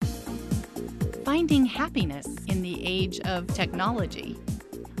finding happiness in the age of technology.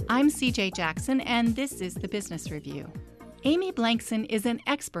 I'm CJ Jackson, and this is the Business Review. Amy Blankson is an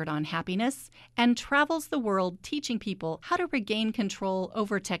expert on happiness and travels the world teaching people how to regain control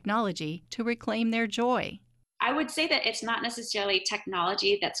over technology to reclaim their joy. I would say that it's not necessarily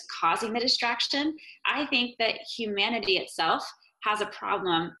technology that's causing the distraction. I think that humanity itself has a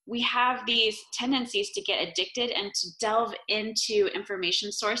problem. We have these tendencies to get addicted and to delve into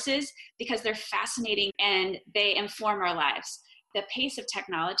information sources because they're fascinating and they inform our lives. The pace of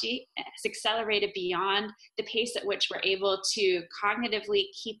technology has accelerated beyond the pace at which we're able to cognitively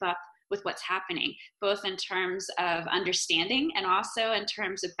keep up with what's happening, both in terms of understanding and also in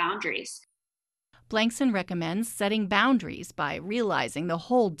terms of boundaries. Blankson recommends setting boundaries by realizing the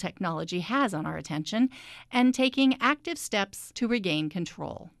hold technology has on our attention and taking active steps to regain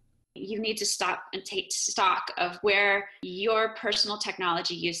control. You need to stop and take stock of where your personal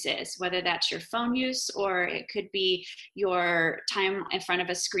technology use is, whether that's your phone use, or it could be your time in front of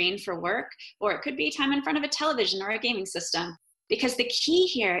a screen for work, or it could be time in front of a television or a gaming system. Because the key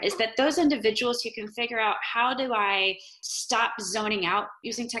here is that those individuals who can figure out, how do I stop zoning out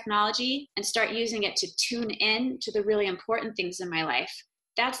using technology and start using it to tune in to the really important things in my life,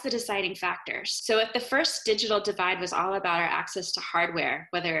 that's the deciding factor. So if the first digital divide was all about our access to hardware,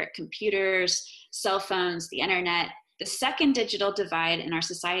 whether computers, cell phones, the internet, the second digital divide in our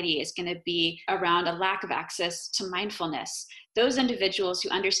society is going to be around a lack of access to mindfulness. Those individuals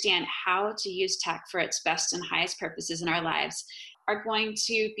who understand how to use tech for its best and highest purposes in our lives are going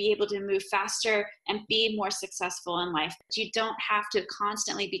to be able to move faster and be more successful in life. You don't have to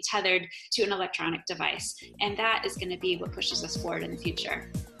constantly be tethered to an electronic device. And that is going to be what pushes us forward in the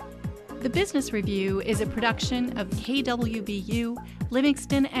future. The Business Review is a production of KWBU,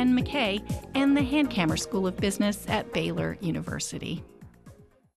 Livingston and McKay, and the Hankamer School of Business at Baylor University.